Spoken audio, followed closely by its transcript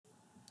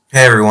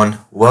Hey everyone,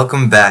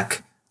 welcome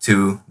back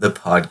to the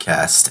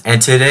podcast.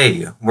 And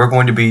today we're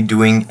going to be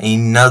doing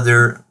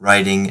another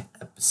writing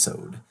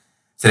episode.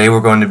 Today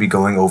we're going to be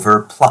going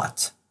over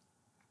plot.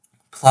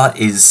 Plot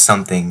is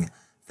something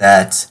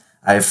that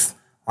I've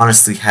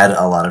honestly had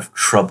a lot of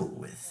trouble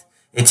with.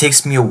 It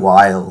takes me a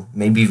while,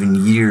 maybe even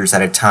years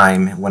at a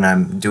time, when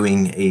I'm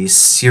doing a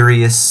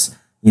serious,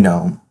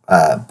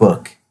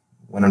 book.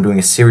 When I'm doing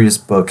a serious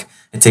book,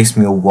 it takes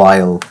me a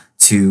while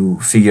to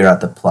figure out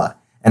the plot.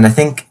 And I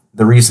think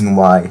the reason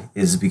why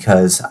is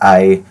because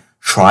I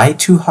try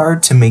too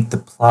hard to make the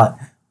plot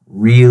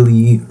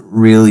really,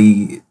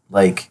 really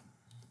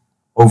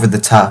over the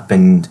top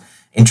and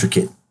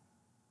intricate.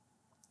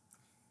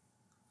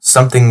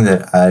 Something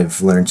that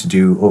I've learned to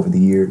do over the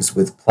years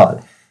with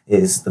plot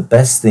is the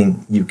best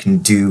thing you can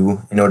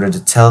do in order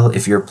to tell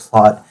if your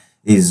plot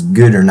is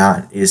good or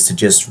not is to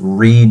just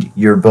read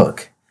your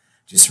book.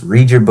 Just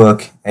read your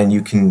book and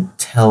you can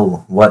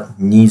tell what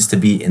needs to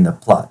be in the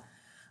plot.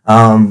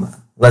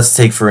 Let's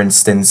take, for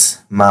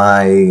instance,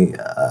 my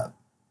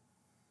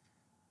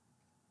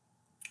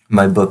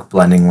book,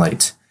 Blending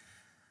Light.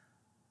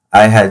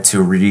 I had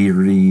to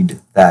reread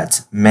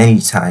that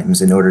many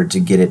times in order to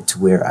get it to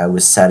where I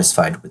was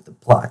satisfied with the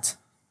plot.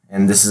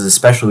 And this is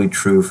especially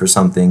true for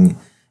something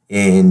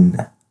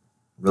in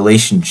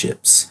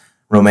relationships,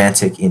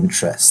 romantic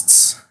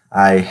interests.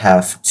 I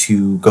have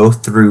to go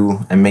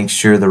through and make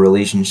sure the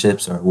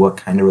relationships are what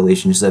kind of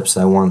relationships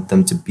I want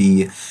them to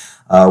be,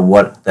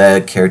 what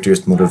the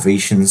characters'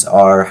 motivations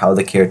are, how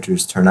the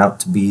characters turn out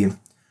to be.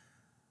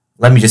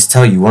 Let me just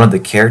tell you, one of the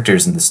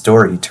characters in the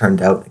story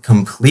turned out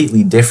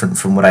completely different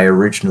from what I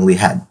originally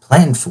had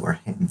planned for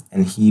him,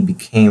 and he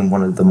became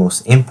one of the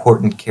most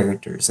important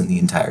characters in the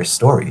entire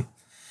story.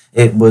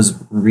 It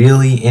was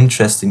really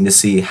interesting to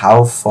see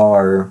how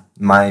far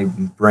my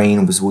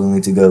brain was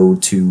willing to go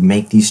to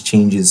make these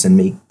changes and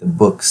make the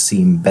book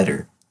seem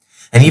better.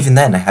 And even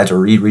then, I had to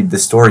reread the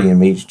story and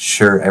make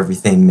sure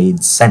everything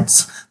made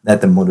sense,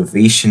 that the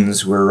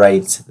motivations were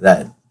right,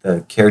 that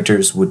the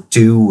characters would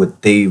do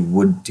what they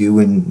would do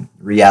in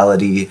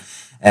reality,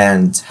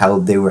 and how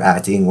they were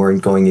acting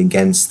weren't going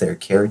against their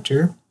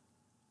character.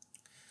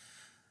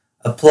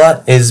 A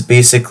plot is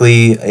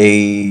basically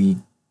a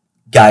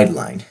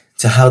guideline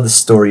to how the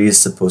story is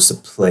supposed to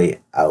play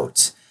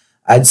out.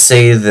 I'd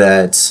say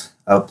that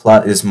a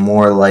plot is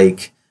more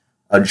like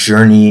a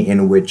journey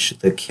in which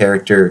the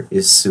character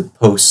is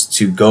supposed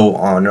to go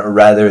on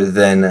rather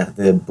than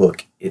the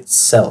book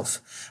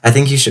itself. I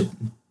think you should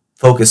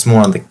focus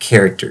more on the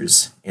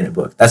characters in a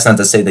book. That's not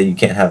to say that you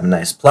can't have a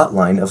nice plot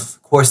line.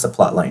 Of course, the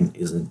plot line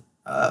is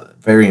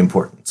very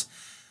important.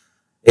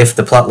 If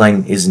the plot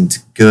line isn't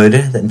good,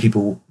 then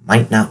people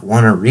might not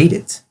want to read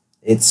it.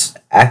 It's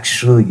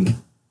actually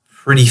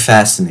pretty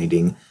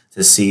fascinating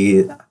to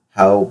see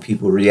how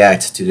people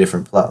react to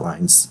different plot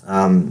lines.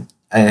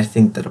 I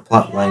think that a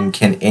plot line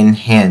can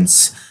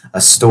enhance a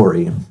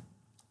story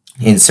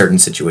in certain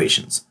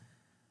situations.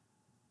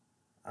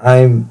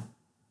 I'm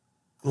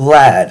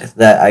glad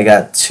that I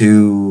got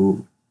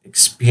to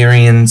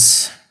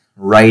experience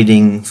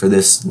writing for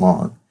this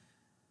long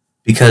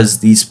because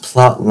these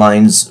plot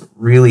lines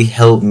really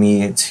helped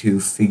me to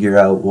figure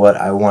out what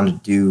I want to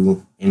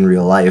do in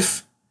real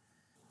life.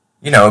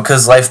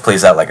 Because life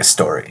plays out like a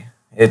story.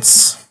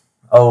 It's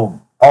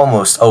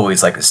almost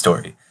always like a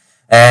story.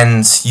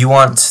 And you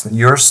want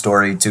your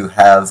story to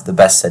have the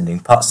best ending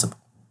possible.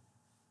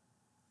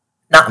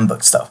 Not in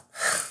books, though.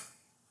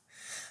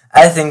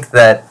 I think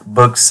that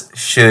books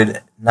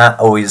should not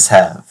always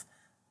have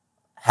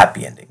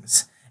happy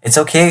endings. It's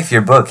okay if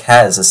your book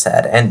has a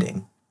sad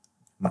ending.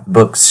 My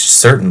book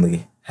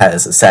certainly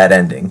has a sad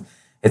ending.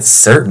 It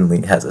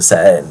certainly has a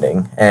sad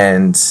ending.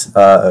 And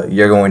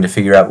you're going to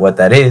figure out what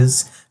that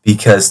is,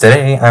 because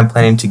today I'm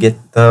planning to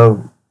get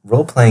the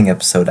role-playing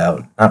episode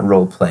out. Not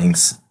role-playing.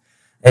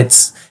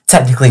 It's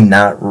technically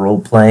not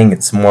role-playing.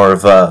 It's more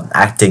of a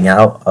acting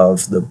out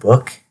of the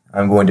book.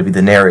 I'm going to be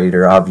the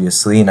narrator,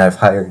 obviously, and I've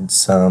hired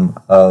some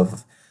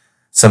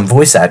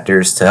voice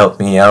actors to help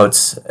me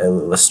out,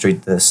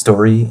 illustrate the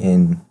story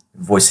in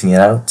voicing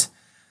it out.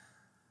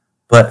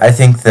 But I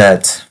think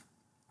that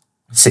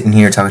sitting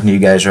here talking to you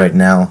guys right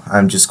now,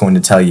 I'm just going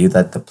to tell you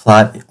that the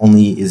plot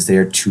only is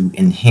there to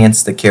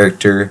enhance the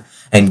character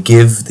and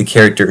give the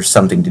character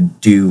something to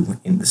do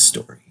in the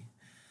story.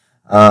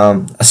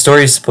 A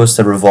story is supposed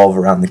to revolve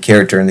around the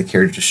character and the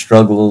character's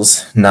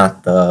struggles,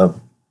 not the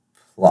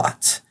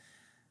plot.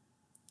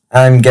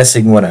 I'm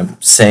guessing what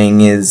I'm saying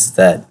is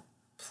that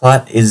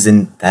plot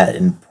isn't that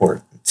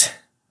important.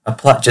 A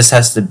plot just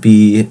has to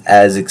be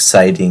as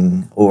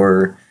exciting,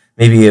 or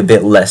maybe a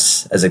bit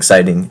less as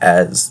exciting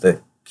as the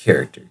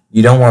character.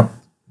 You don't want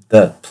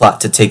the plot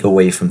to take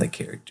away from the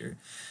character.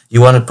 You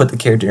want to put the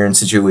character in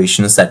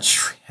situations that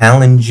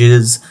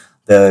challenges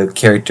the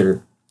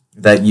character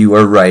that you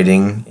are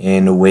writing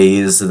in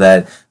ways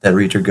that the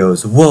reader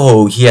goes,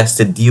 whoa, he has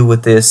to deal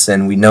with this,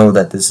 and we know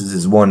that this is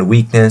his one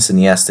weakness, and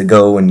he has to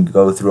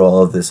go through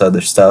all of this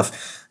other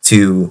stuff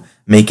to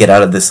make it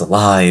out of this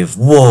alive.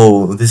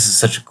 Whoa, this is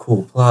such a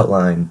cool plot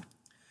line.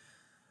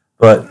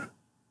 But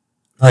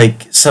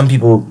Like, some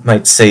people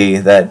might say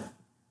that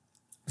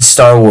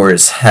Star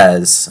Wars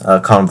has a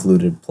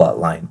convoluted plot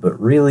line, but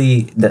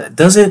really,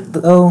 does it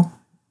though?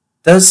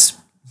 Does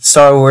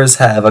Star Wars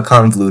have a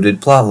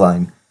convoluted plot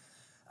line?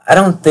 I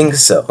don't think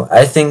so.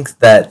 I think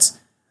that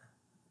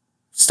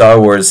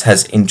Star Wars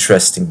has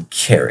interesting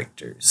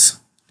characters.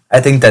 I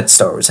think that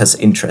Star Wars has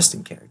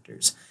interesting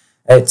characters.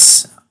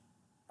 It's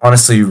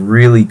honestly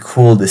really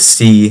cool to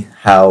see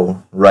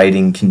how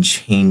writing can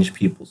change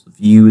people's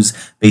views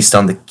based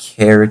on the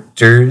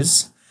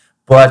characters,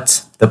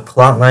 but the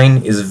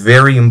plotline is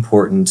very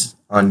important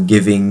on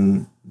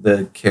giving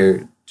the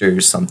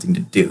characters something to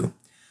do.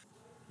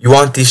 You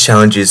want these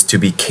challenges to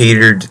be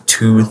catered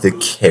to the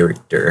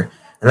character,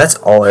 and that's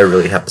all I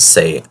really have to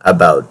say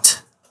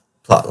about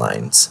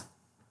plotlines.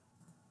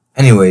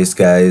 Anyways,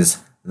 guys,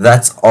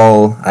 that's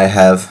all I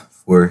have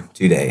for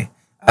today.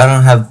 I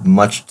don't have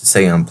much to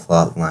say on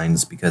plot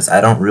lines because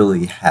I don't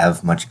really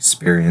have much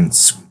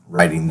experience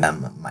writing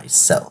them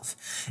myself.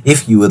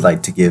 If you would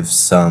like to give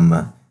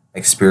some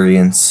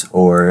experience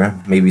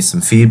or maybe some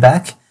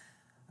feedback,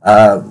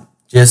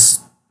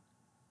 just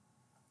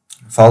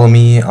follow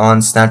me on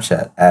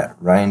Snapchat at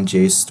Ryan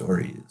J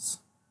Stories.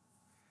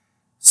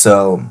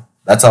 So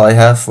that's all I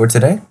have for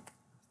today.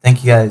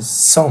 Thank you guys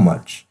so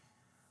much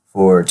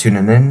for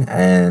tuning in,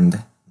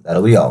 and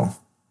that'll be all.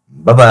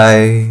 Bye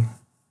bye.